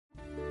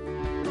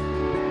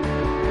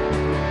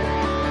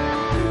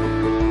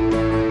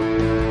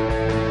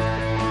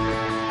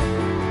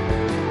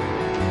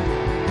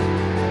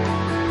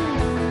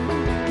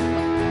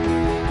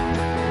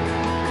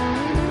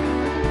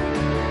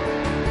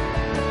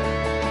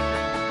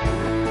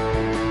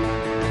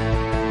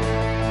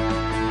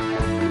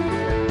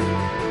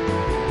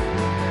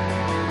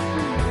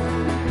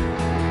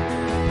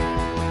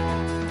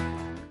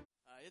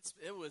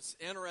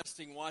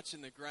interesting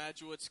watching the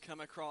graduates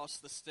come across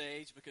the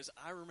stage because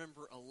I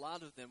remember a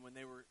lot of them when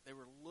they were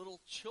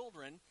little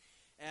children,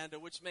 and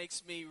which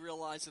makes me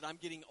realize that I'm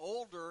getting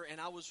older.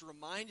 And I was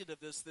reminded of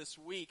this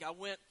week. I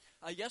went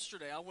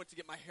yesterday. I went to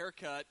get my hair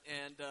cut,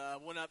 and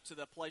went up to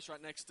the place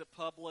right next to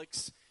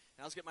Publix.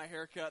 And I was getting my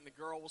hair cut, and the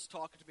girl was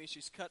talking to me.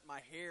 She's cutting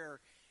my hair,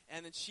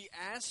 and then she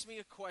asked me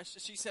a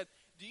question. She said,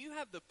 "Do you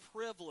have the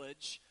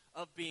privilege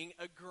of being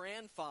a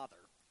grandfather?"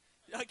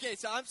 Okay,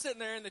 so I'm sitting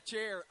there in the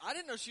chair. I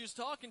didn't know she was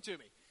talking to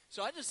me.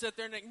 So I just sit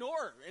there and ignore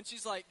her. And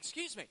she's like,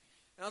 "Excuse me."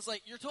 And I was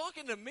like, "You're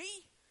talking to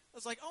me?" I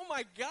was like, "Oh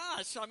my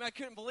gosh." I mean, I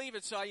couldn't believe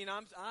it. So,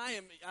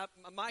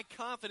 my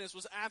confidence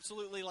was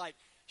absolutely like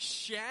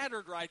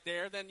shattered right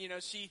there. Then,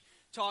 she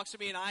talks to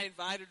me and I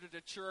invited her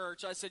to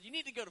church. I said, "You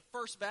need to go to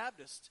First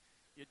Baptist,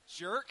 you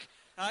jerk."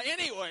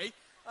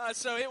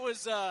 So it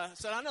was,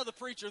 so I know the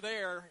preacher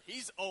there.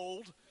 He's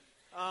old.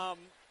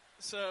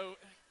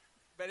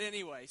 But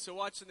anyway, so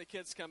watching the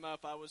kids come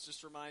up, I was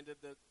just reminded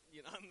that,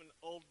 I'm an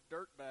old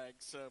dirtbag.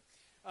 So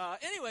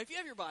anyway, if you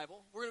have your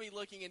Bible, we're going to be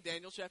looking in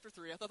Daniel chapter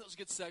 3. I thought that was a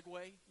good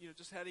segue,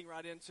 just heading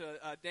right into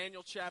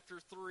Daniel chapter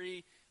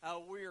 3.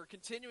 We are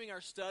continuing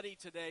our study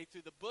today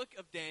through the book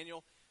of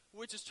Daniel,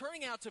 which is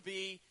turning out to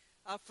be,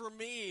 for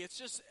me,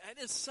 it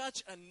is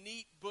such a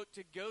neat book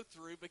to go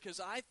through because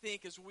I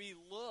think as we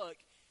look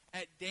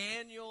at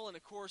Daniel and,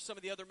 of course, some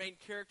of the other main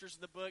characters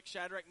in the book,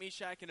 Shadrach,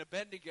 Meshach, and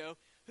Abednego,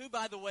 who,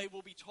 by the way,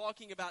 we'll be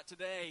talking about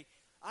today,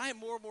 I am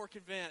more and more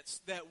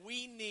convinced that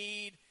we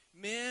need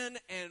men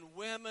and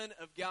women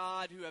of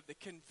God who have the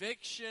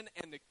conviction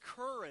and the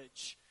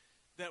courage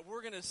that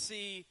we're going to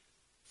see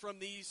from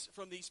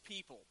these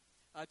people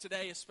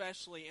today,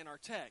 especially in our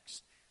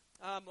text.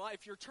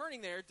 If you're turning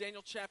there,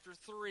 Daniel chapter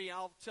 3,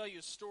 I'll tell you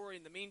a story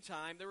in the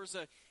meantime. There was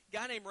a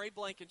guy named Ray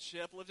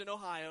Blankenship, lived in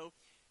Ohio,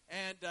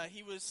 and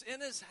he was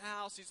in his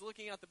house. He's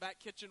looking out the back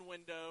kitchen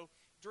window,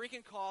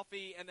 drinking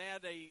coffee, and they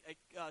had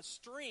a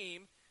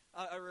stream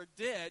or a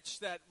ditch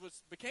that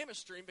became a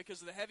stream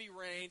because of the heavy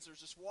rains. There's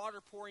just water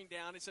pouring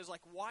down. It says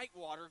like white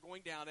water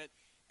going down it,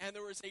 and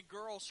there was a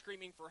girl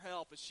screaming for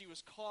help as she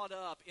was caught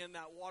up in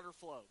that water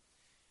flow.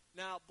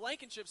 Now,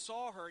 Blankenship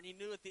saw her, and he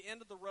knew at the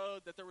end of the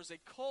road that there was a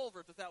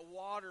culvert that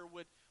water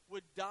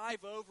would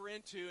dive over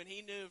into, and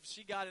he knew if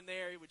she got in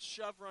there, he would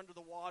shove her under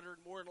the water,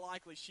 and more than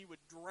likely she would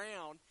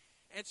drown.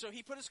 And so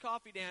he put his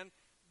coffee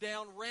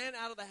down, ran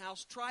out of the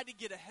house, tried to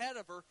get ahead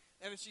of her,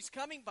 and as she's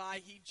coming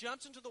by, he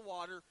jumps into the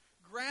water,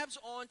 grabs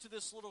onto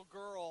this little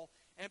girl,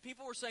 and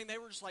people were saying they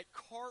were just like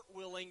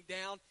cartwheeling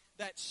down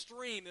that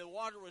stream. The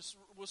water was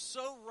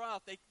so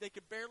rough, they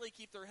could barely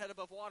keep their head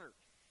above water.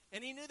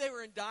 And he knew they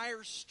were in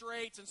dire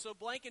straits, and so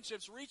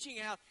Blankenship's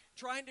reaching out,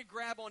 trying to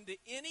grab onto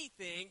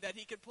anything that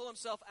he could pull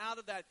himself out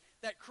of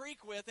that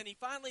creek with, and he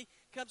finally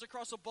comes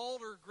across a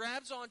boulder,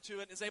 grabs onto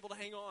it, and is able to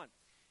hang on.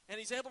 And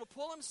he's able to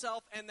pull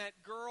himself and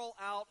that girl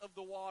out of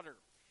the water.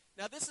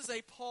 Now, this is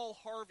a Paul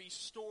Harvey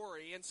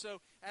story, and so,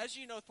 as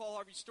you know with Paul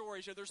Harvey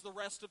stories, there's the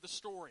rest of the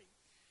story.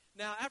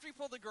 Now, after he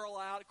pulled the girl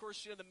out, of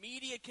course, the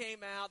media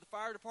came out, the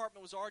fire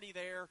department was already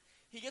there.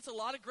 He gets a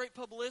lot of great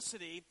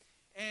publicity,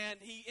 and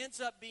he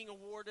ends up being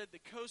awarded the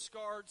Coast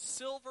Guard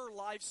Silver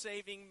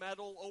Life-Saving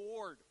Medal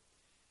Award.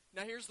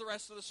 Now, here's the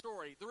rest of the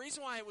story. The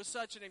reason why it was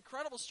such an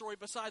incredible story,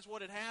 besides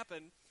what had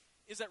happened,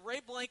 is that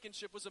Ray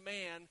Blankenship was a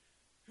man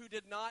who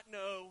did not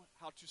know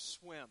how to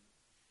swim.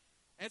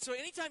 And so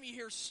anytime you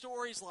hear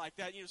stories like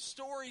that,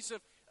 stories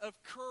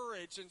of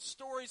courage and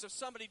stories of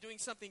somebody doing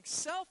something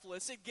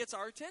selfless, it gets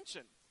our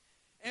attention.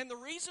 And the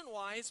reason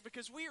why is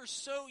because we are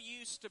so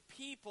used to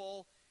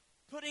people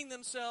putting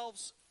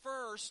themselves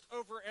first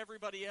over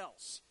everybody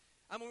else.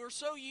 I mean, we're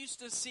so used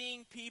to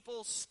seeing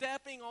people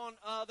stepping on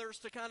others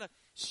to kind of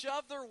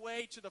shove their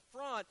way to the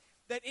front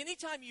that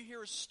anytime you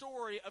hear a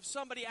story of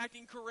somebody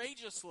acting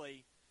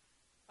courageously,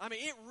 I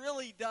mean, it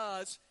really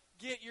does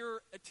get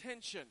your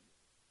attention.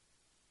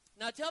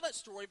 Now, I tell that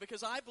story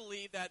because I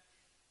believe that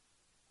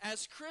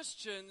as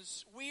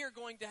Christians, we are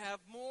going to have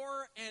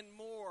more and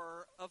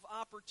more of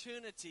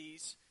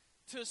opportunities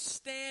to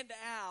stand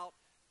out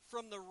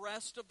from the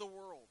rest of the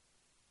world,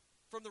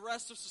 from the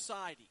rest of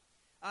society.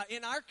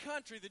 In our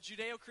country, the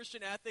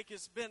Judeo-Christian ethic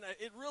it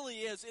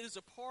is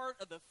a part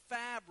of the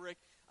fabric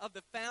of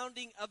the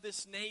founding of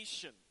this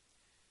nation.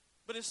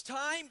 But as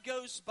time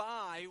goes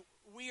by,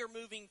 we are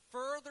moving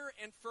further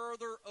and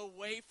further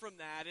away from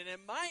that. And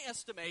in my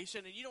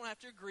estimation, and you don't have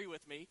to agree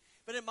with me,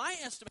 but in my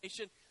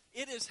estimation,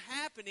 it is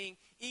happening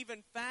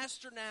even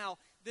faster now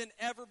than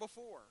ever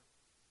before.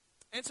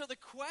 And so the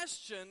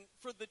question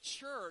for the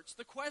church,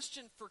 the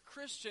question for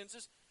Christians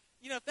is,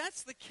 if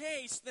that's the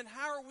case, then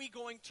how are we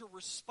going to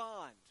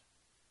respond?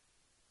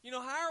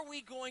 How are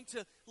we going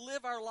to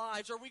live our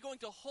lives? Are we going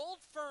to hold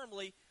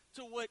firmly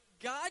to what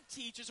God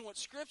teaches and what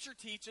Scripture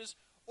teaches,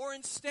 or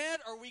instead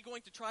are we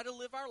going to try to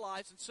live our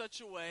lives in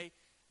such a way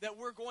that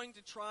we're going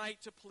to try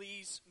to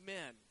please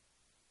men,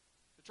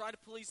 to try to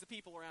please the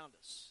people around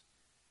us?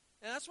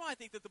 And that's why I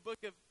think that the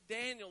book of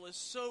Daniel is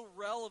so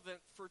relevant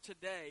for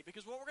today,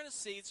 because what we're going to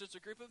see is there's a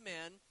group of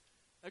men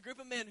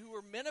who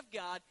are men of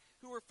God,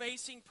 who are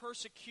facing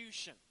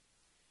persecution.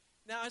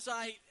 Now, as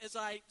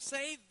I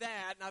say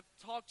that, and I've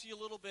talked to you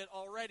a little bit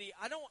already,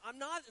 I'm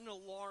not an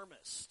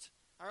alarmist,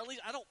 or at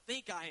least I don't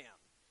think I am.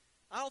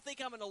 I don't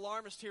think I'm an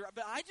alarmist here,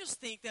 but I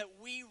just think that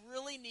we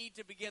really need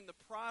to begin the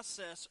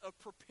process of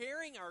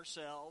preparing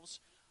ourselves,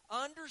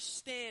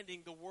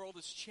 understanding the world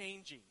is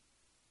changing.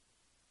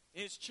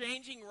 It's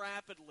changing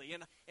rapidly,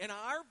 and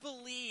our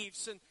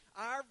beliefs and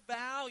our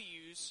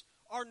values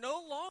are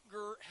no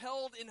longer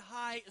held in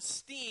high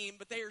esteem,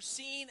 but they are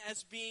seen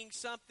as being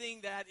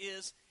something that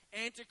is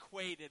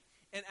antiquated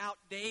and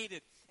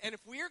outdated. And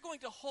if we are going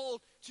to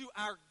hold to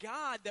our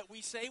God that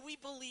we say we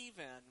believe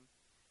in,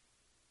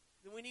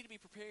 then we need to be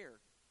prepared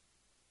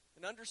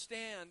and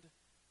understand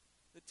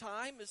the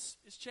time is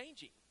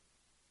changing.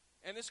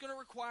 And it's going to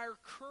require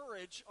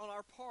courage on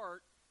our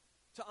part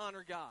to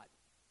honor God.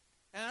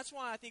 And that's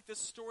why I think this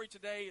story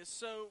today is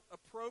so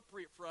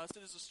appropriate for us.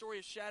 It is the story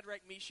of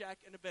Shadrach, Meshach,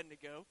 and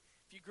Abednego.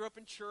 If you grew up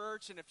in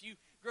church, and if you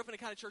grew up in the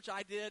kind of church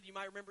I did, you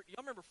might remember,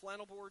 y'all remember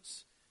flannel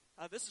boards?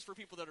 This is for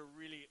people that are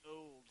really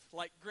old,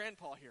 like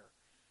Grandpa here.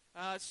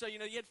 So, you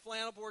had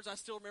flannel boards. I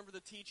still remember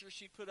the teacher.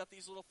 She'd put up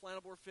these little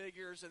flannel board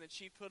figures, and then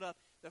she'd put up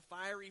the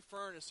fiery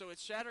furnace. So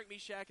it's Shadrach,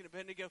 Meshach, and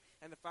Abednego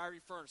and the fiery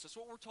furnace. That's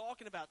what we're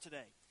talking about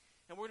today.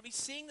 And we're going to be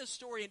seeing this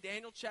story in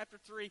Daniel chapter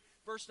 3,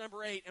 verse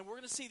number 8. And we're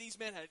going to see these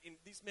men had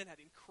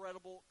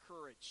incredible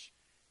courage.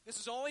 This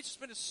has always just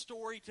been a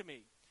story to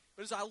me.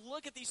 But as I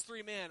look at these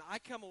three men, I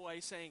come away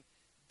saying,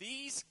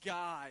 these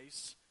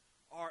guys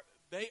are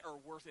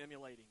worth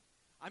emulating.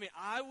 I mean,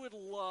 I would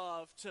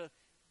love to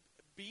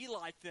be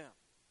like them,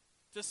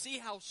 to see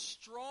how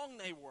strong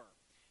they were.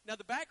 Now,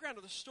 the background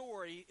of the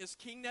story is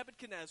King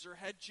Nebuchadnezzar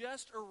had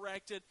just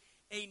erected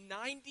a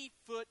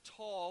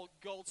 90-foot-tall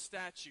gold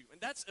statue. And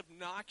that's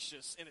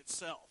obnoxious in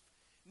itself.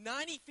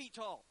 90 feet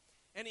tall.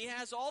 And he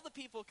has all the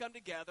people come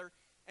together,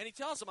 and he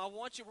tells them, we're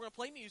going to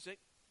play music,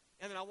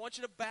 and then I want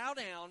you to bow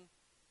down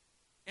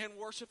and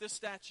worship this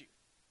statue.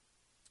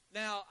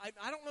 Now,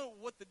 I don't know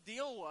what the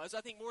deal was.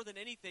 I think more than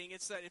anything,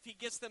 it's that if he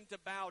gets them to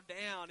bow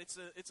down, it's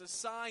a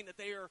sign that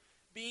they are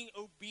being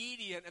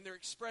obedient and they're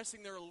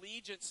expressing their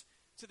allegiance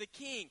to the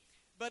king.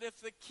 But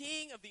if the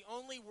king of the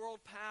only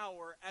world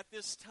power at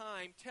this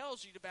time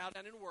tells you to bow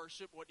down and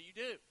worship, what do?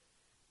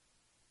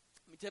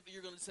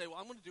 You're going to say, well,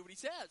 I'm going to do what he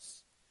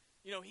says.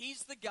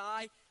 He's the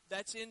guy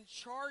that's in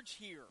charge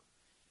here.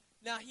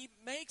 Now, he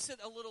makes it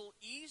a little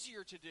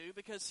easier to do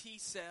because he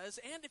says,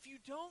 and if you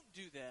don't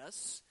do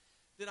this,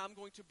 then I'm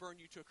going to burn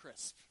you to a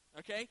crisp.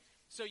 Okay?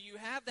 So you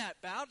have that,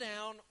 bow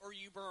down or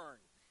you burn.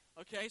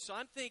 Okay? So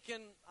I'm thinking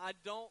I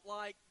don't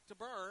like to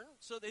burn,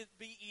 so it'd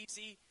be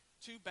easy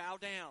to bow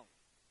down.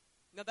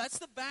 Now, that's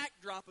the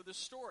backdrop of the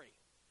story.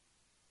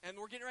 And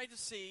we're getting ready to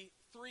see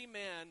three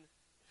men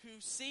who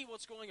see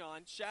what's going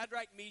on,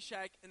 Shadrach,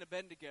 Meshach, and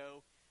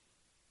Abednego,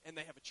 and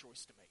they have a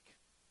choice to make.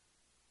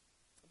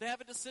 They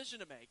have a decision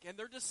to make, and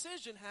their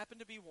decision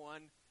happened to be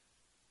one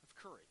of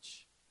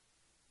courage.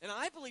 And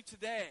I believe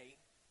today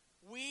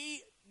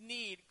we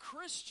need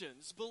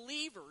Christians,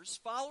 believers,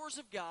 followers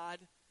of God,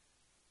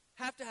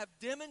 have to have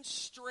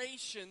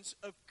demonstrations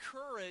of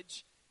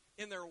courage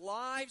in their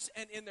lives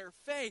and in their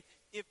faith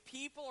if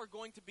people are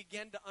going to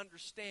begin to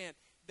understand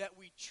that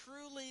we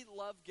truly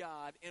love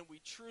God and we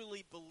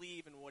truly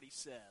believe in what he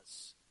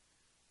says.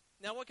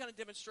 Now, what kind of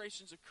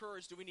demonstrations of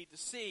courage do we need to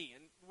see?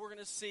 And we're going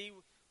to see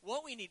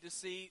what we need to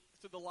see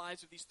through the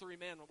lives of these three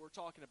men that we're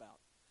talking about.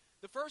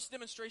 The first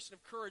demonstration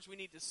of courage we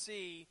need to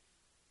see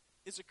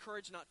is a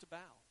courage not to bow.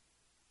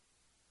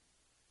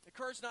 A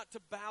courage not to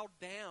bow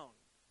down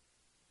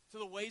to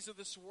the ways of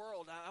this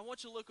world. I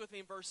want you to look with me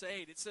in verse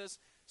 8. It says,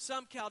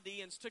 some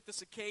Chaldeans took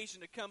this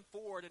occasion to come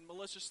forward and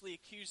maliciously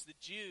accuse the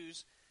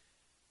Jews.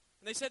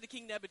 And they said to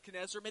King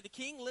Nebuchadnezzar, may the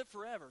king live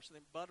forever. So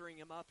they're buttering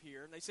him up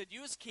here. And they said,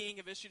 you as king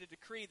have issued a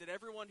decree that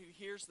everyone who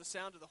hears the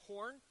sound of the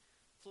horn,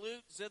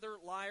 flute, zither,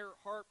 lyre,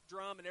 harp,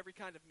 drum, and every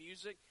kind of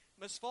music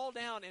must fall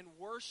down and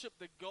worship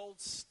the gold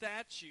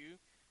statue.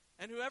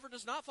 And whoever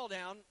does not fall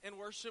down and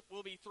worship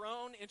will be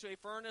thrown into a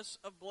furnace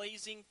of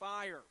blazing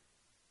fire.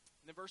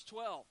 And then verse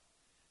 12.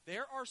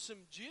 There are some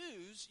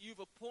Jews you've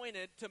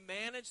appointed to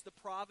manage the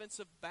province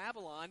of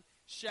Babylon,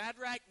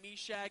 Shadrach,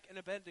 Meshach, and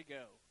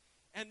Abednego.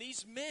 And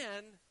these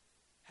men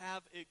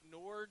have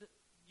ignored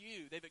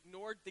you. They've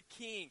ignored the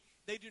king.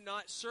 They do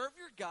not serve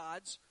your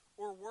gods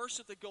or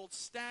worship the gold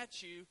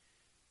statue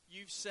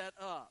you've set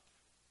up.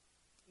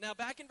 Now,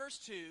 back in verse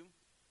 2,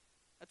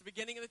 at the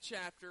beginning of the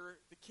chapter,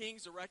 the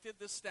king's erected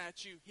this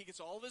statue. He gets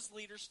all of his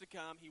leaders to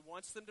come. He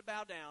wants them to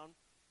bow down.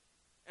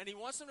 And he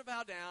wants them to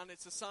bow down.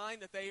 It's a sign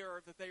that they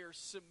are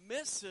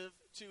submissive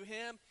to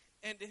him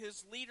and to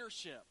his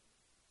leadership.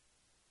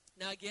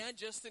 Now, again,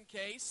 just in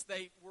case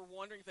they were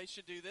wondering if they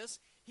should do this,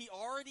 he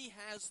already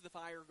has the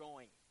fire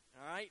going.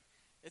 All right?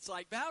 It's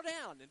like, bow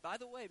down. And by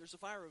the way, there's a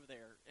fire over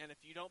there. And if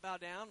you don't bow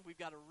down, we've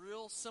got a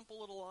real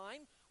simple little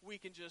line. We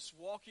can just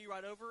walk you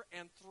right over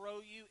and throw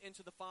you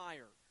into the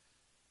fire.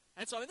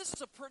 And so this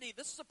is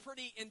a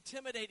pretty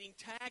intimidating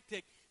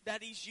tactic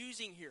that he's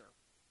using here.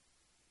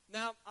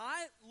 Now,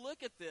 I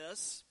look at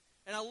this,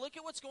 and I look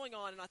at what's going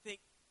on, and I think,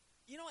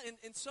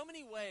 in so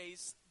many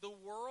ways, the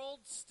world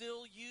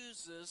still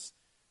uses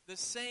the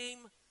same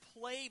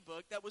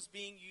playbook that was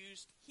being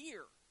used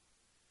here.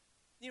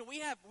 We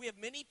have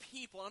many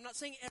people, I'm not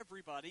saying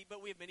everybody,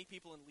 but we have many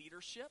people in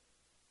leadership.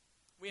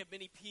 We have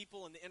many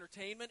people in the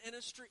entertainment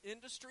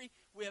industry.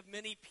 We have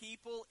many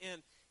people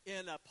in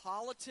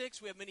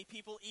politics. We have many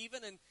people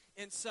even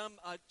in some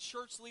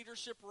church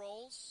leadership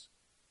roles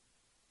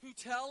who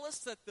tell us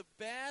that the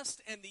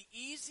best and the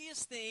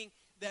easiest thing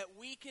that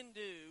we can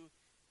do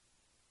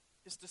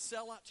is to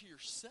sell out to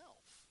yourself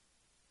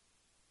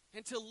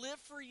and to live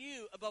for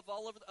you above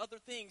all of the other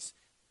things.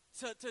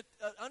 To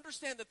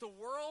understand that the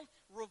world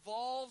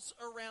revolves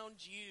around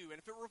you. And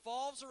if it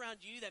revolves around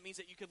you, that means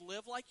that you can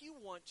live like you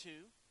want to.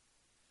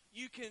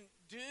 You can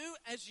do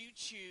as you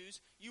choose.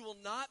 You will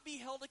not be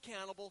held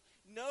accountable.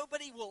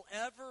 Nobody will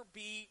ever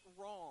be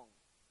wrong.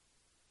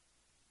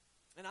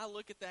 And I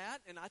look at that,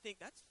 and I think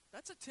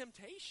that's a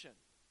temptation.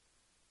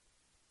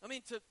 I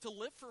mean, to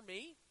live for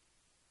me,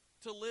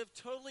 to live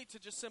totally to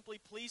just simply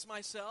please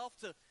myself,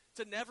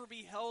 to never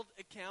be held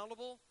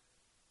accountable,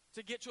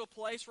 to get to a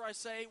place where I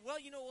say, well,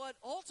 you know what?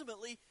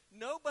 Ultimately,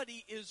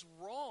 nobody is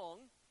wrong.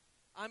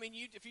 I mean,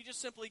 if you just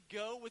simply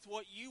go with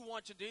what you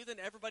want to do, then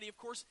everybody, of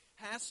course,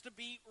 has to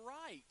be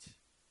right.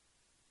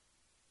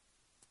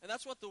 And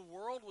that's what the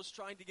world was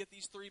trying to get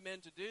these three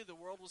men to do. The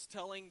world was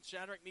telling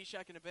Shadrach,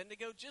 Meshach, and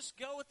Abednego, just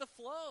go with the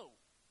flow.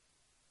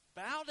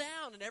 Bow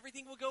down, and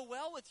everything will go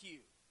well with you.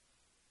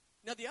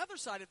 Now, the other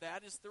side of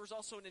that is there was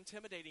also an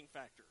intimidating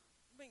factor.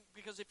 I mean,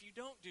 because if you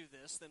don't do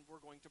this, then we're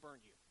going to burn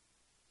you.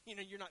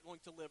 You're not going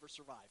to live or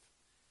survive.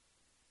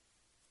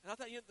 And I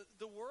thought,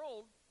 the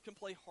world can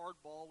play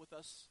hardball with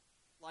us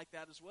like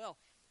that as well.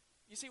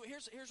 You see,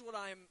 here's what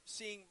I'm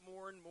seeing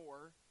more and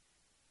more.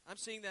 I'm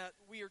seeing that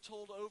we are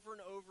told over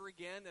and over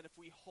again that if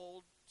we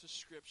hold to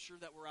Scripture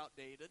that we're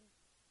outdated,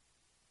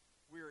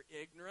 we're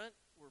ignorant,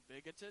 we're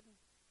bigoted.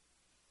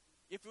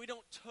 If we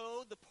don't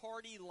toe the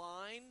party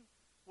line,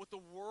 what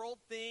the world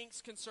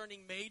thinks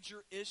concerning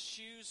major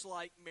issues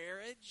like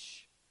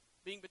marriage,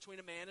 being between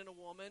a man and a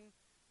woman,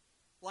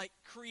 like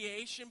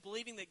creation,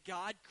 believing that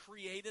God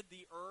created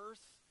the earth,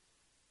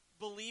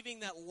 believing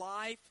that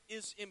life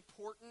is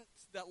important,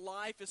 that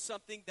life is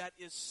something that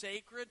is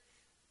sacred,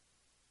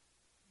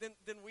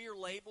 then we are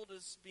labeled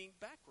as being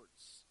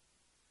backwards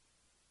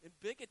and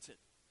bigoted.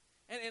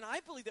 And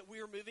I believe that we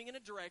are moving in a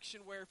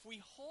direction where if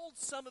we hold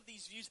some of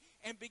these views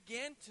and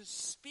begin to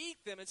speak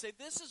them and say,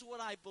 this is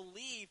what I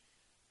believe,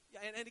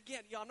 and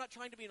again, I'm not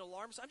trying to be an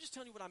alarmist, I'm just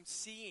telling you what I'm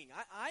seeing.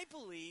 I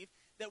believe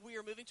that we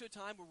are moving to a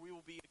time where we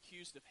will be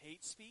accused of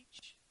hate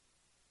speech,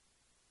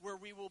 where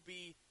we will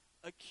be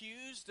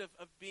accused of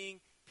being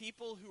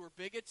people who are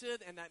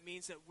bigoted, and that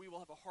means that we will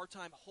have a hard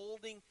time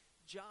holding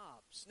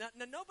jobs. Now,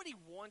 nobody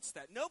wants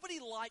that. Nobody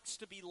likes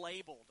to be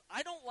labeled.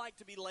 I don't like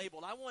to be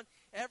labeled. I want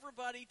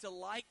everybody to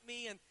like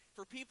me and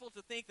for people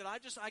to think that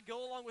I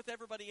go along with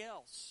everybody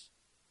else.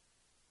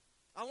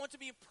 I want to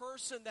be a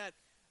person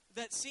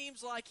that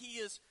seems like he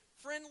is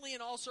friendly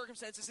in all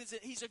circumstances.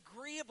 He's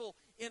agreeable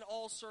in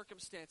all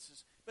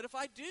circumstances. But if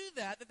I do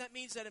that, then that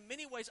means that in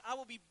many ways I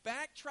will be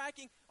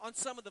backtracking on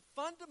some of the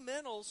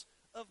fundamentals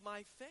of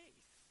my faith.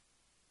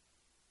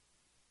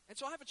 And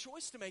so I have a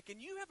choice to make,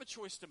 and you have a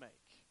choice to make.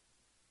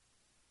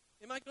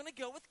 Am I going to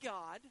go with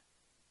God,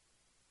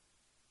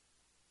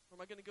 or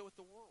am I going to go with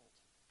the world?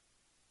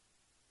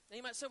 And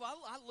you might say, well,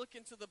 I look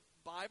into the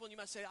Bible, and you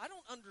might say, I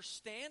don't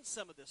understand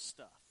some of this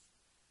stuff.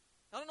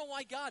 I don't know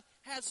why God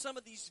has some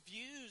of these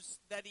views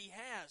that he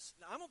has.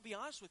 Now, I'm going to be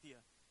honest with you.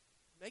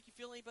 Make you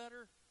feel any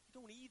better?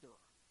 You don't either.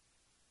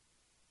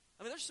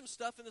 I mean, there's some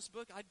stuff in this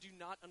book I do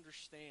not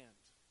understand.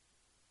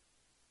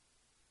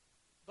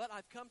 But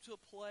I'm coming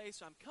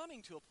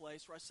to a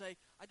place where I say,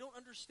 I don't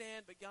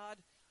understand, but God,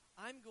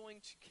 I'm going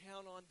to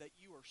count on that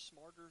you are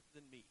smarter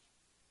than me.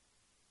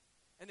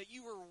 And that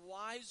you are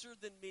wiser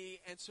than me,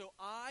 and so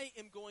I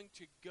am going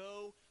to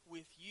go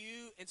with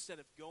you instead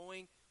of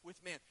going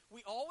with man.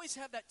 We always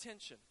have that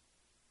tension.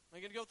 Am I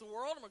going to go with the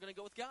world, or am I going to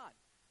go with God?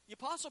 The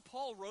Apostle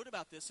Paul wrote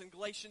about this in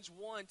Galatians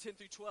 1, 10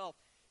 through 12.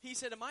 He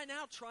said, am I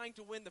now trying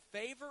to win the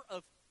favor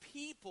of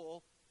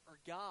people or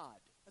God?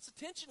 That's a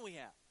tension we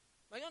have.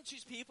 Am I going to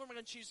choose people, or am I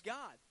going to choose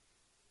God?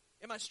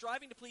 Am I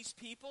striving to please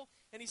people?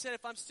 And he said,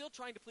 if I'm still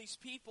trying to please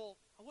people,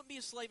 I wouldn't be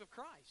a slave of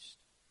Christ.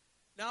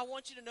 Now I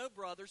want you to know,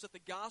 brothers, that the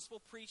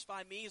gospel preached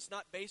by me is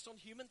not based on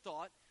human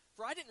thought,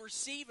 for I didn't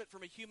receive it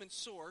from a human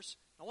source.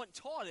 I wasn't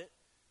taught it,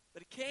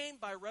 but it came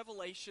by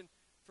revelation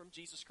from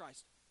Jesus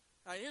Christ.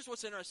 All right, here's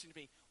what's interesting to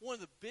me. One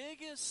of the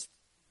biggest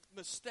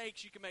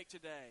mistakes you can make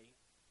today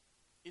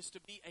is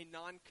to be a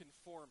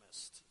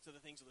nonconformist to the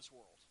things of this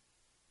world.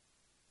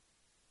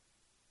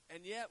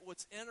 And yet,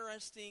 what's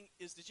interesting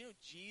is, did you know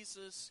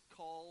Jesus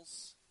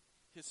calls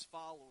his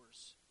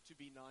followers to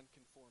be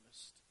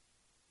nonconformist?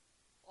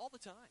 All the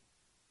time.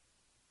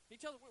 He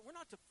tells us we're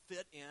not to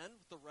fit in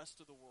with the rest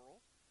of the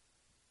world.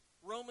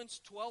 Romans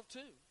 12:2.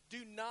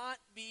 Do not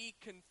be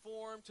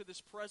conformed to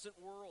this present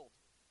world,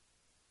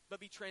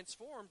 but be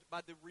transformed by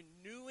the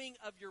renewing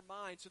of your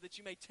mind, so that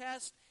you may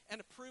test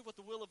and approve what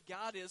the will of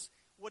God is,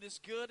 what is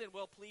good and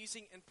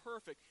well-pleasing and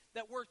perfect.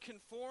 That word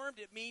conformed,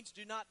 it means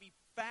do not be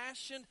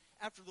fashioned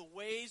after the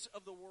ways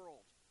of the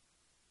world.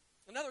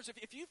 In other words,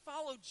 if you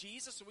follow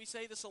Jesus, and we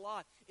say this a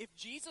lot, if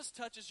Jesus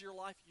touches your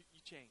life, you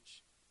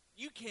change.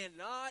 You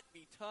cannot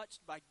be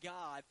touched by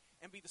God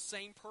and be the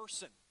same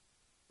person,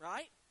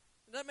 right?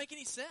 It doesn't make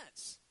any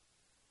sense.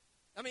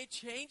 I mean, it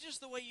changes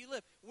the way you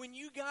live. When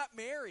you got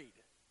married,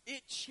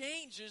 it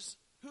changes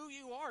who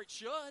you are. It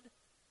should.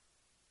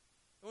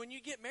 When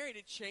you get married,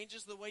 it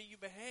changes the way you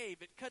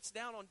behave. It cuts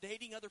down on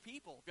dating other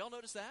people. Have y'all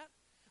noticed that?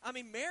 I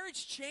mean,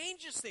 marriage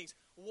changes things.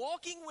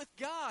 Walking with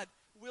God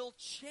will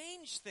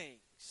change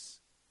things.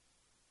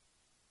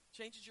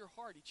 Changes your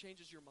heart. He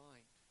changes your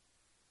mind.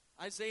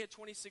 Isaiah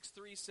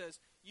 26:3 says,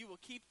 you will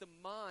keep the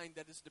mind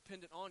that is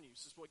dependent on you.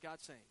 This is what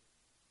God's saying.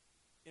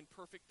 In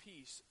perfect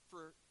peace,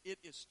 for it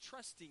is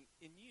trusting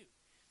in you.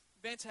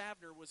 Vance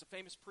Havner was a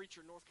famous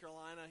preacher in North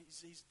Carolina.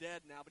 He's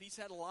dead now, but he's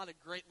had a lot of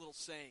great little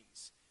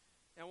sayings.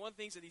 And one of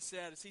the things that he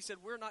said is,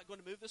 we're not going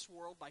to move this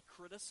world by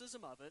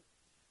criticism of it,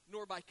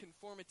 nor by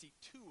conformity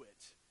to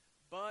it,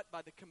 but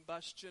by the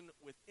combustion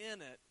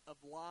within it of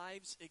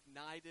lives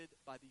ignited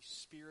by the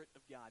Spirit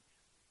of God.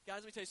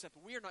 Guys, let me tell you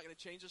something. We are not going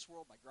to change this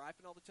world by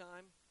griping all the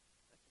time.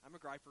 I'm a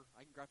griper.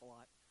 I can gripe a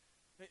lot.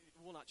 It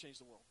will not change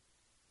the world.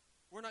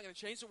 We're not going to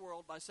change the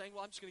world by saying,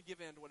 well, I'm just going to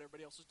give in to what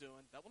everybody else is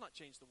doing. That will not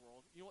change the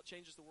world. You know what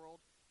changes the world?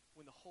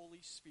 When the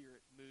Holy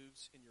Spirit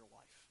moves in your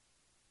life.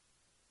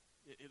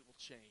 It will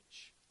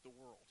change the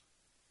world.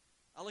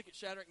 I look at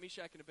Shadrach,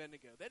 Meshach, and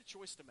Abednego. They had a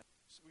choice to make.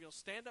 So we're going to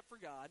stand up for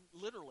God,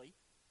 literally.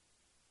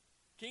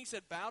 King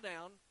said, bow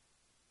down,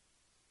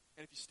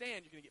 and if you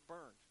stand, you're going to get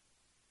burned.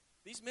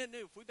 These men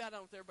knew if we bow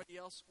down with everybody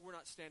else, we're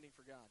not standing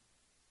for God.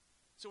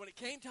 So when it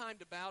came time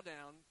to bow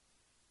down,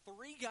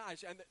 3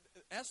 guys, and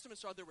the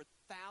estimates are there were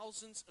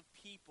thousands of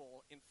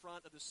people in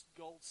front of this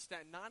gold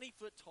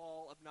 90-foot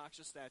tall,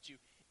 obnoxious statue.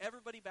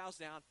 Everybody bows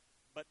down,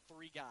 but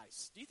 3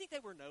 guys. Do you think they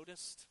were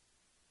noticed?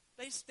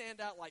 They stand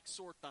out like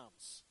sore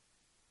thumbs.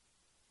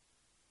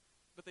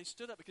 But they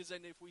stood up because they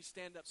knew if we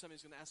stand up,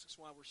 somebody's going to ask us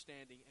why we're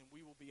standing, and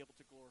we will be able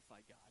to glorify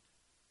God.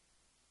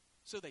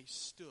 So they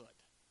stood.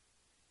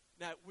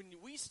 Now, when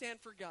we stand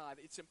for God,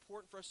 it's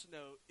important for us to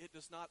know it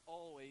does not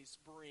always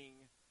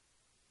bring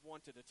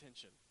wanted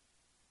attention.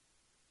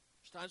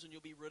 There's times when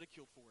you'll be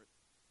ridiculed for it.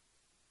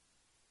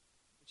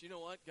 But you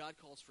know what? God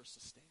calls for us to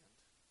stand.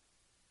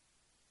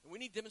 And we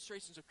need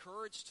demonstrations of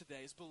courage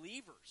today as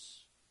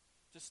believers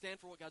to stand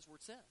for what God's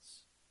Word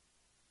says.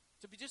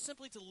 To be just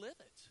simply to live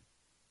it.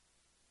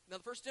 Now,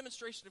 the first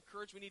demonstration of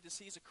courage we need to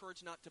see is a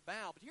courage not to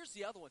bow. But here's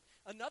the other one.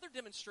 Another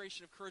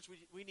demonstration of courage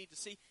we need to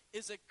see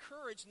is a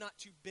courage not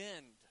to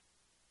bend.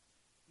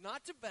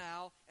 Not to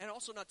bow and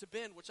also not to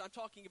bend, which I'm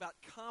talking about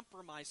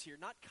compromise here.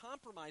 Not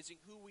compromising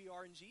who we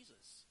are in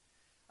Jesus.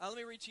 Let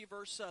me read to you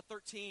verse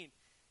 13.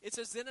 It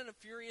says, then in a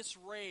furious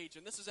rage,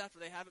 and this is after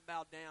they haven't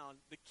bowed down,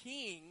 the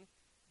king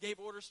gave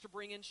orders to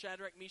bring in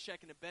Shadrach,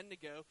 Meshach, and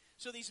Abednego.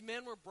 So these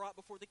men were brought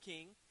before the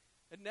king.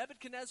 And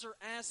Nebuchadnezzar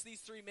asked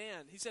these 3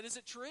 men, he said, is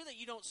it true that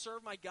you don't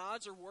serve my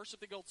gods or worship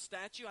the gold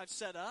statue I've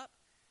set up?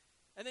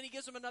 And then he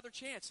gives them another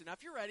chance. And now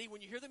if you're ready,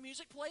 when you hear the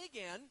music play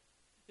again,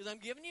 because I'm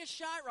giving you a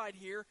shot right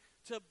here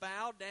to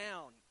bow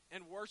down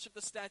and worship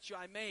the statue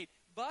I made.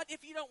 But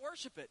if you don't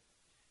worship it,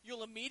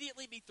 you'll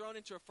immediately be thrown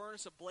into a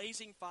furnace of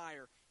blazing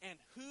fire. And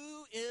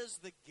who is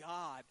the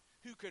God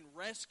who can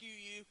rescue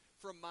you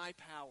from my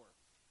power?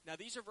 Now,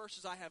 these are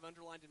verses I have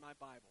underlined in my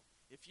Bible.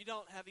 If you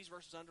don't have these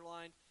verses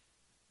underlined,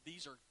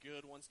 these are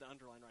good ones to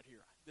underline right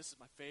here. This is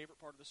my favorite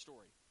part of the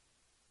story.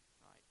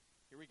 All right,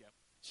 here we go.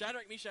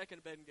 Shadrach, Meshach,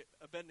 and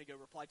Abednego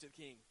replied to the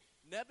king,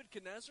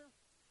 Nebuchadnezzar,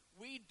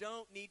 we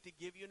don't need to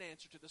give you an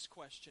answer to this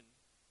question.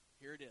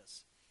 Here it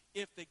is.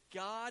 If the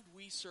God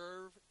we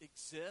serve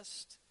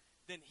exists,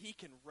 then he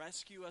can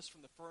rescue us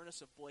from the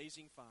furnace of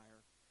blazing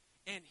fire,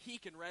 and he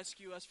can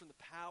rescue us from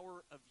the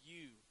power of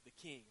you, the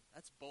king.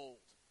 That's bold.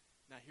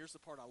 Now, here's the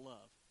part I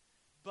love.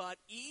 But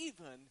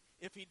even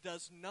if he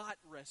does not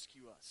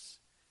rescue us,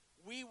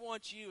 we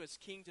want you as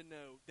king to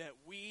know that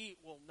we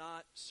will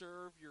not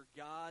serve your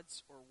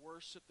gods or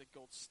worship the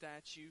gold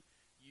statue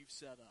you've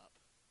set up.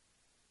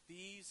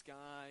 These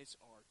guys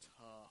are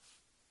tough.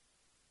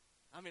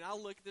 I mean,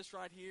 I'll look at this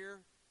right here,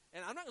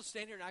 and I'm not going to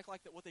stand here and act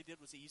like that what they did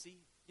was easy.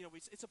 You know,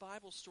 it's a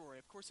Bible story.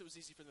 Of course it was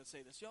easy for them to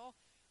say this. Y'all,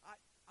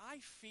 I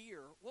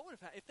fear, what would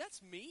have happened? If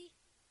that's me,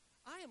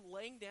 I am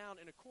laying down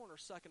in a corner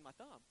sucking my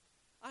thumb.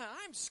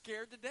 I'm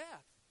scared to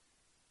death.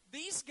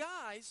 These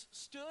guys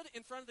stood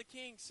in front of the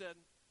king, said,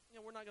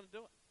 we're not going to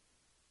do it.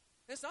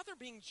 And it's not they're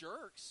being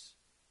jerks.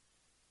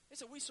 They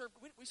said, we serve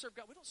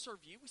God. We don't serve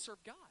you. We serve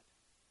God.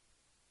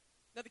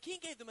 Now, the king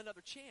gave them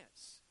another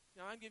chance.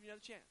 Now, I'm giving you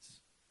another chance.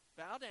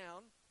 Bow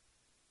down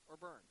or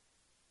burn.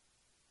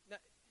 Now,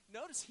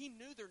 notice he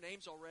knew their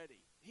names already.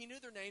 He knew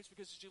their names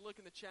because as you look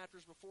in the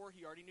chapters before,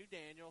 he already knew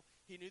Daniel.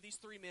 He knew these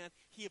 3 men.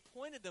 He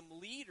appointed them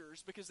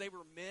leaders because they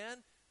were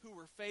men who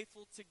were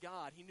faithful to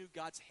God. He knew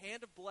God's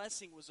hand of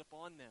blessing was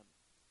upon them.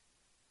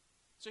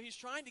 So he's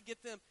trying to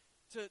get them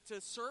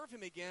to serve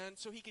him again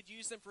so he could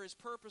use them for his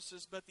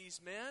purposes. But these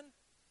men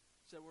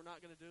said, we're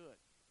not going to do it.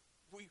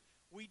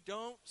 We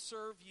don't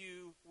serve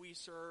you, we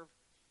serve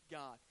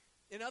God.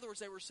 In other words,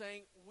 they were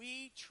saying,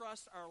 we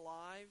trust our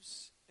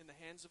lives in the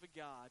hands of a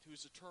God who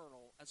is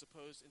eternal as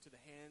opposed into the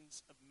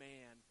hands of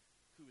man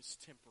who is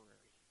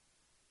temporary.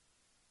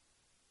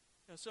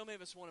 You know, so many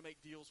of us want to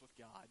make deals with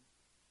God.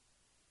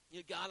 You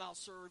know, God, I'll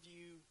serve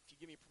you if you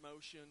give me a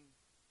promotion.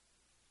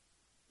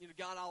 You know,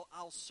 God,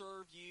 I'll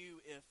serve you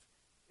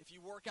if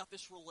you work out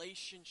this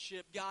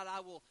relationship. God,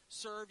 I will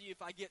serve you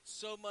if I get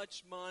so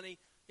much money.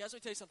 Guys, let me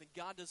tell you something.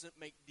 God doesn't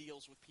make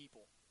deals with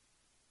people.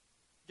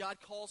 God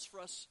calls for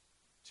us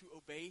to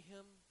obey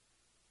him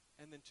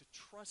and then to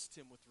trust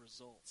him with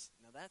results.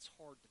 Now, that's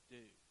hard to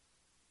do.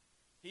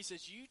 He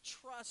says, you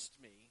trust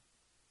me,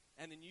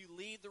 and then you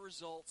leave the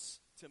results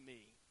to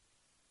me.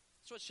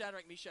 That's what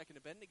Shadrach, Meshach, and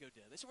Abednego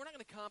did. They said, we're not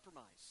going to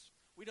compromise.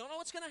 We don't know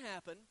what's going to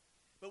happen,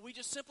 but we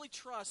just simply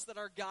trust that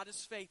our God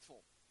is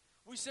faithful.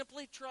 We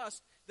simply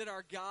trust that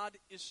our God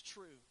is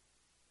true.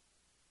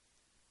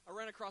 I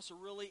ran across a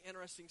really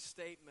interesting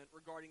statement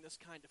regarding this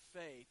kind of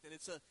faith, and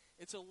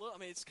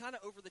it's kind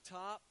of over the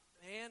top.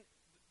 Man,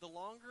 the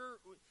longer,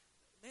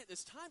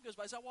 as time goes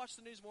by, as I watch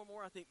the news more and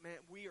more, I think, man,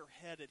 we are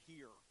headed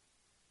here.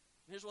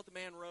 Here's what the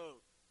man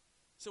wrote.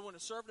 So when a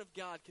servant of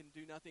God can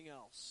do nothing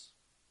else,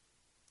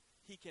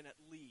 he can at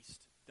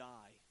least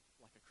die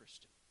like a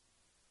Christian.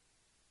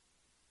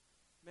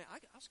 Man, I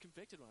was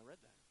convicted when I read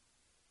that.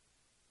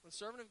 When a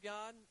servant of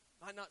God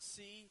might not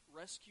see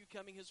rescue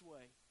coming his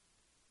way,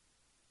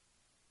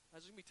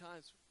 there's going to be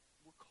times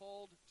we're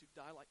called to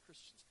die like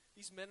Christians.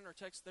 These men in our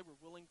text, they were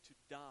willing to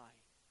die.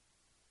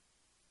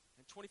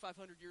 And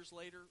 2,500 years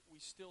later, we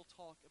still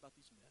talk about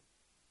these men.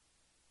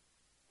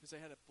 Because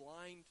they had a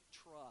blind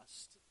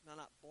trust. Now,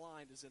 not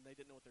blind as in they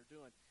didn't know what they're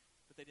doing,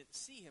 but they didn't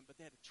see him, but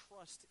they had a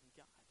trust in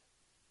God.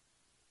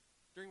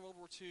 During World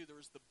War II, there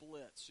was the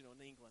Blitz, in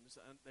England.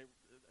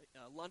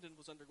 London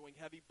was undergoing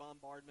heavy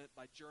bombardment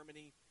by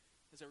Germany.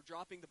 As they were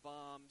dropping the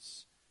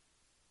bombs,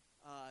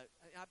 I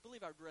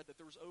believe I read that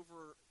there was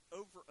over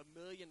 1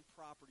 million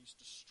properties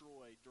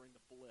destroyed during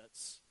the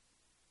Blitz.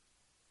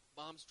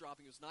 Bombs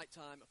dropping. It was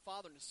nighttime. A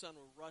father and his son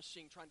were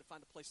rushing, trying to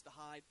find a place to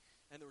hide,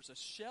 and there was a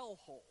shell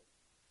hole.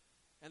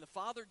 And the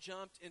father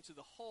jumped into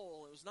the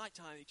hole. It was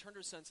nighttime. He turned to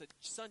his son and said,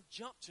 "Son,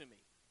 jump to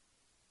me."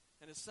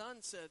 And his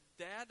son said,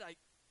 "Dad, I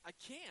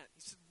can't." He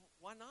said,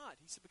 "Why not?"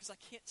 He said, "Because I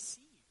can't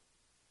see you."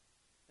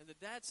 And the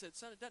dad said,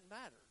 "Son, it doesn't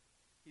matter."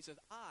 He said,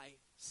 "I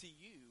see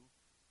you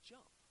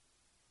jump."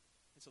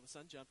 And so the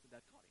son jumped and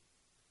Dad caught him.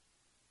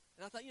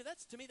 And I thought,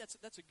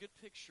 that's a good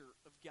picture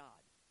of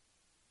God.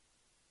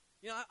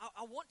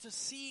 I want to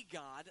see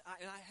God,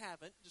 and I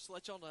haven't, just to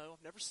let y'all know.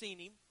 I've never seen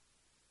him.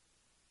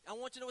 I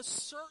want to know with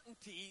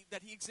certainty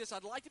that he exists.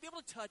 I'd like to be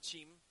able to touch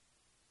him,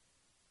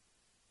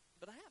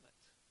 but I haven't.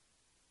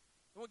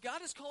 And what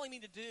God is calling me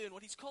to do and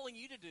what he's calling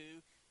you to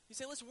do, he's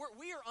saying, listen,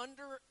 we are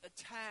under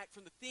attack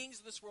from the things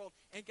of this world,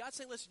 and God's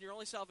saying, listen, your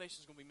only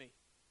salvation is going to be me.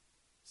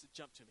 He said,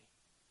 jump to me.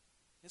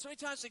 And so many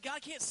times,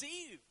 God can't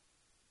see you.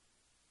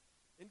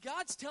 And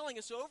God's telling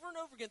us over and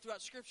over again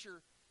throughout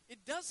Scripture,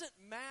 it doesn't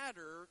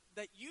matter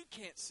that you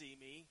can't see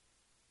me.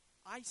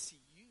 I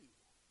see you.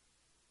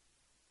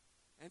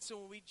 And so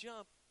when we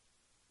jump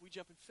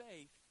in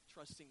faith,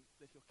 trusting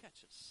that he'll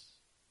catch us.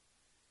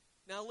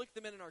 Now look at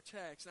the men in our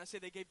text, and I say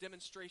they gave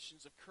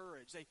demonstrations of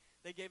courage.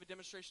 They gave a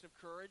demonstration of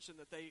courage in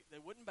that they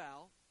wouldn't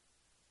bow,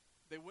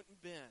 they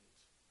wouldn't bend.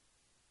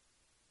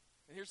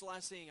 And here's the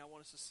last thing I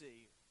want us to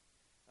see.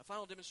 A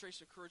final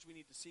demonstration of courage we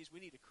need to see is we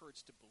need a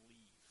courage to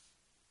believe.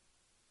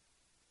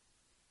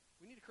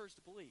 We need a courage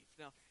to believe.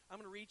 Now, I'm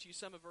going to read to you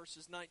some of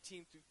verses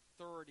 19 through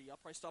 30. I'll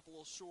probably stop a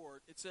little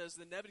short. It says,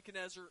 "Then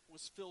Nebuchadnezzar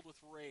was filled with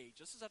rage."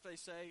 Just as after they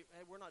say,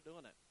 hey, we're not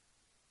doing it.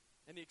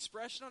 And the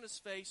expression on his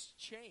face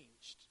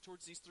changed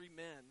towards these three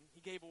men.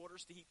 He gave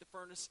orders to heat the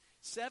furnace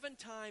 7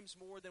 times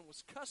more than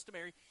was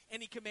customary,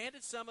 and he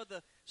commanded some of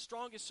the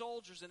strongest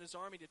soldiers in his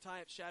army to tie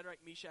up Shadrach,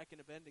 Meshach,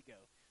 and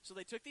Abednego. So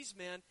they took these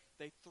men,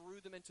 they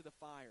threw them into the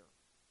fire.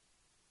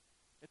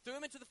 They threw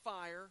them into the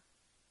fire,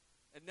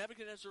 and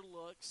Nebuchadnezzar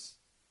looks,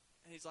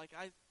 and he's like,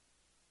 I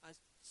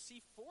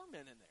see 4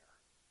 men in there.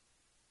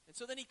 And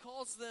so then he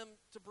calls them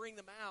to bring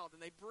them out,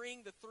 and they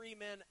bring the 3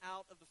 men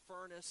out of the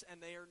furnace, and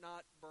they are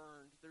not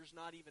burned. There's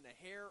not even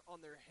a hair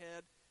on their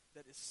head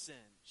that is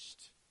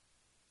singed.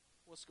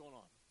 What's going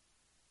on?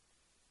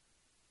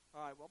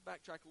 All right, well,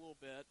 backtrack a little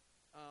bit.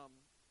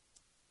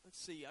 Let's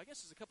see. I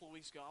guess it was a couple of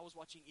weeks ago. I was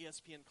watching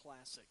ESPN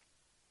Classic.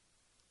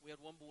 We had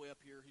one boy up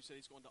here who said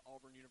he's going to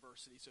Auburn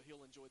University, so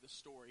he'll enjoy this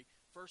story.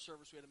 First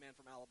service, we had a man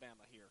from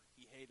Alabama here.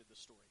 He hated the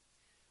story.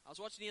 I was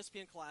watching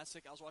ESPN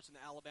Classic. I was watching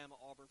the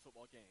Alabama-Auburn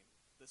football game.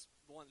 The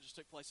one that just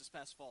took place this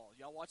past fall.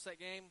 Y'all watch that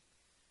game?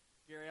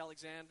 Gary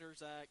Alexander,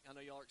 Zach, I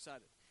know y'all are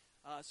excited.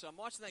 So I'm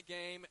watching that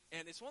game,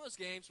 and it's one of those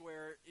games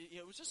where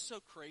it was just so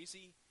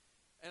crazy.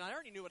 And I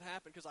already knew what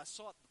happened because I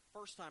saw it the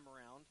first time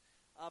around.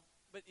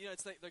 But,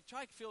 it's they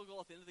try a field goal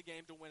at the end of the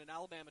game to win, and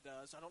Alabama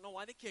does. I don't know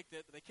why they kicked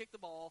it, but they kicked the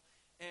ball,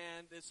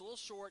 and it's a little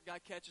short. Guy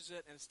catches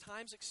it, and as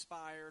time's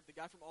expired, the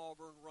guy from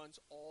Auburn runs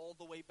all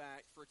the way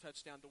back for a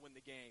touchdown to win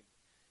the game.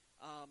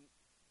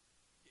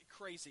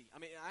 crazy. I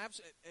mean,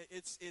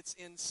 it's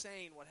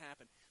insane what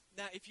happened.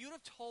 Now, if you'd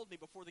have told me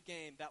before the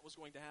game that was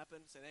going to happen,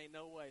 said, ain't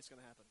no way it's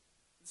going to happen.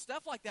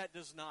 Stuff like that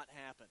does not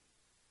happen.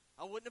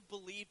 I wouldn't have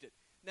believed it.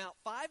 Now,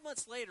 5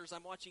 months later, as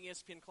I'm watching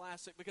ESPN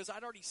Classic, because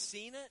I'd already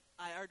seen it,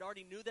 I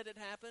already knew that it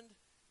happened,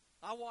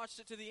 I watched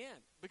it to the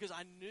end because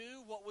I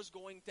knew what was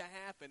going to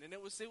happen, and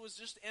it was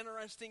just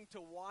interesting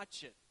to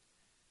watch it.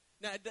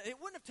 Now, it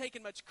wouldn't have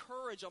taken much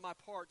courage on my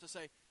part to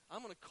say,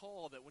 I'm going to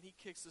call that when he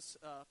kicks this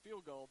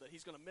field goal that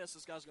he's going to miss,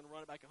 this guy's going to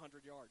run it back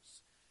 100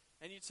 yards.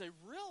 And you'd say,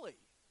 really?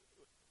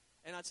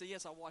 And I'd say,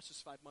 yes, I watched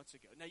this 5 months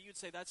ago. Now, you'd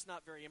say that's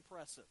not very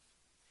impressive.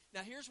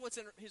 Now, here's what's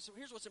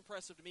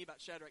impressive to me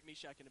about Shadrach,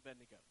 Meshach, and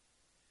Abednego.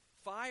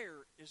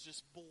 Fire is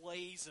just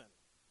blazing.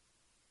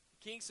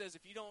 The king says,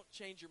 if you don't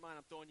change your mind,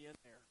 I'm throwing you in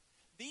there.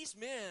 These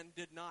men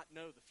did not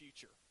know the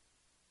future.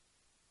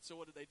 So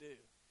what did they do?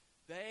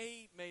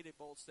 They made a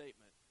bold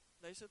statement.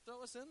 They said,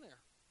 throw us in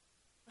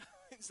there.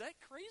 Is that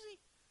crazy?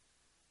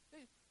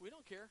 Hey, we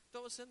don't care.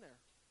 Throw us in there.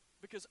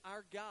 Because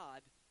our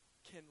God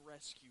can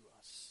rescue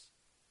us.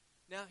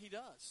 Now, he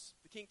does.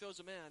 The king throws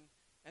them in,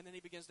 and then he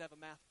begins to have a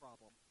math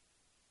problem.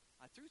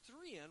 I threw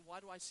 3 in. Why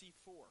do I see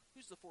 4?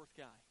 Who's the fourth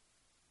guy?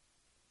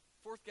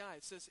 Fourth guy,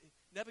 it says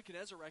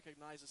Nebuchadnezzar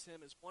recognizes him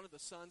as one of the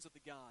sons of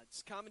the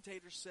gods.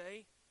 Commentators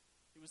say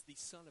he was the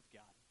son of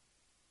God.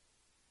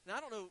 Now, I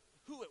don't know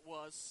who it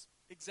was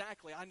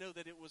exactly. I know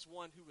that it was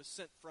one who was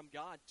sent from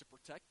God to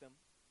protect them.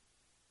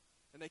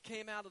 And they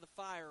came out of the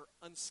fire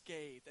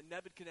unscathed. And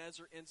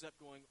Nebuchadnezzar ends up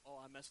going, oh,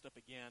 I messed up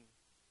again.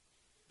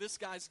 This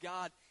guy's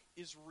God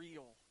is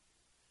real.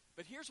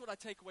 But here's what I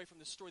take away from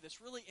this story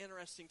that's really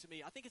interesting to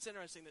me. I think it's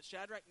interesting that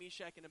Shadrach,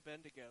 Meshach, and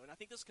Abednego, and I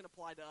think this can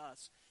apply to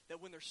us, that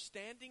when they're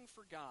standing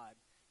for God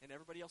and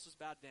everybody else is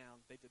bowed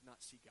down, they did not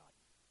see God.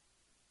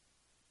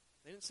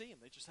 They didn't see him.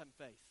 They just had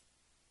faith.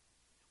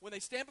 When they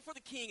stand before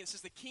the king, it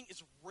says the king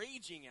is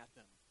raging at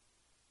them.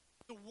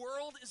 The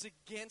world is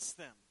against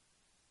them.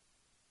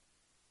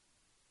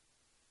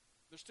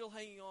 They're still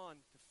hanging on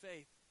to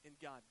faith in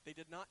God. They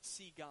did not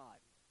see God.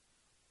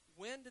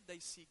 When did they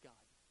see God?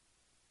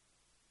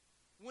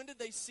 When did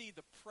they see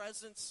the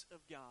presence of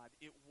God?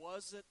 It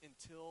wasn't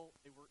until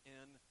they were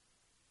in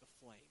the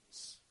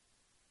flames.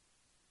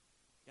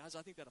 Guys,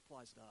 I think that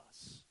applies to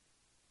us.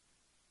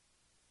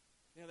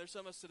 You know, there's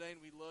some of us today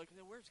and we look and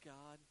say, where's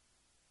God?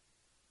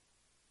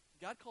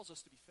 God calls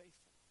us to be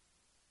faithful.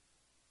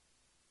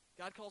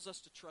 God calls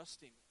us to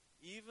trust him.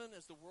 Even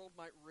as the world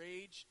might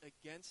rage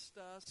against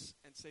us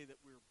and say that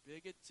we're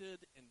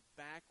bigoted and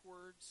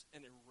backwards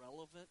and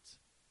irrelevant,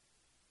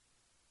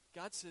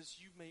 God says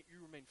you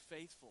remain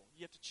faithful.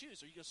 You have to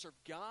choose. Are you going to serve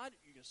God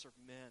or are you going to serve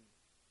men?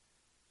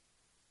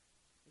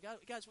 God,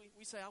 guys,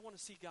 we say, I want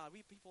to see God.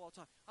 We people all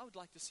the time, I would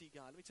like to see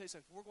God. Let me tell you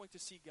something. If we're going to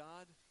see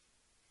God,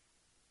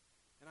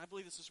 and I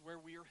believe this is where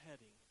we are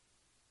heading,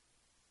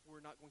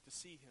 we're not going to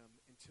see him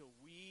until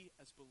we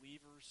as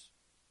believers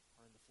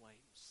are in the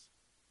flames.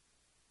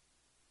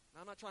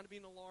 Now, I'm not trying to be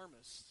an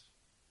alarmist.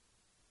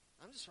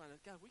 I'm just trying to,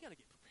 God, we got to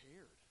get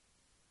prepared.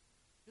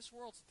 This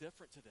world's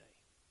different today.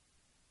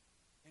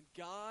 And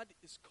God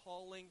is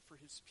calling for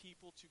his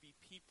people to be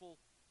people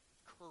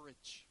of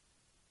courage.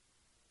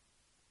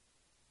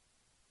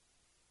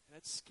 And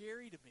that's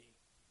scary to me.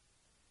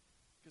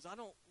 Because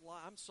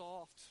I'm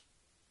soft.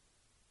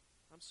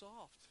 I'm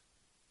soft.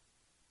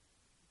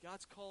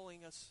 God's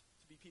calling us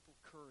to be people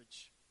of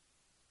courage.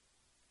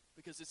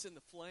 Because it's in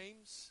the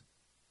flames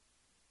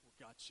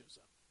where God shows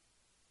up.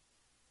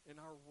 And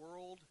our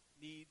world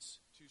needs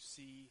to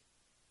see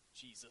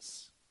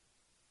Jesus.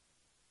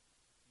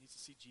 Needs to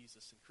see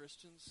Jesus. And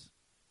Christians,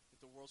 if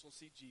the world's going to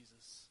see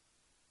Jesus,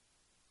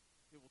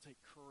 it will take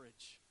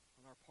courage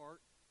on our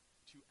part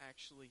to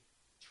actually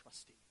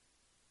trust him.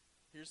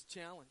 Here's the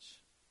challenge.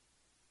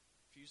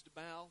 Refuse to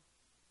bow,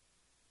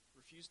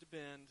 refuse to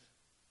bend,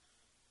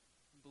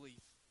 and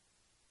believe.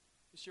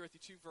 Let me share with you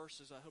 2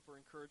 verses I hope are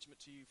encouragement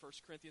to you. 1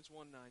 Corinthians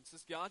 1:9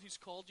 says, God who's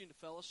called you into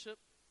fellowship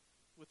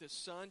with his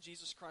Son,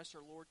 Jesus Christ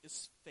our Lord,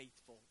 is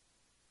faithful.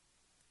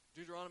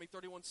 Deuteronomy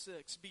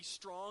 31:6, be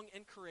strong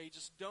and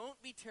courageous.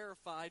 Don't be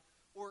terrified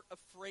or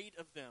afraid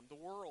of them, the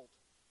world.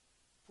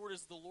 For it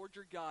is the Lord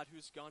your God who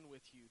has gone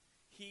with you.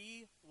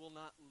 He will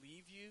not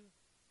leave you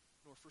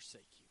nor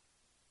forsake you.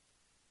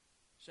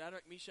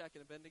 Shadrach, Meshach,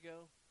 and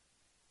Abednego,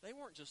 they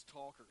weren't just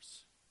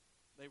talkers.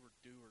 They were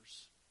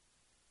doers.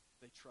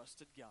 They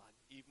trusted God,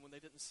 even when they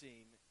didn't see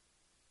him.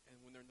 And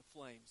when they're in the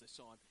flames, they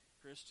saw him.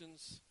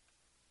 Christians,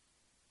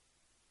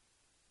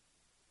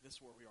 this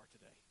is where we are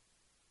today.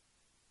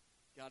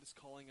 God is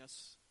calling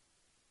us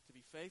to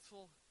be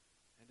faithful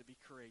and to be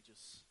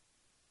courageous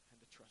and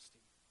to trust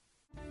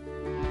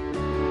him.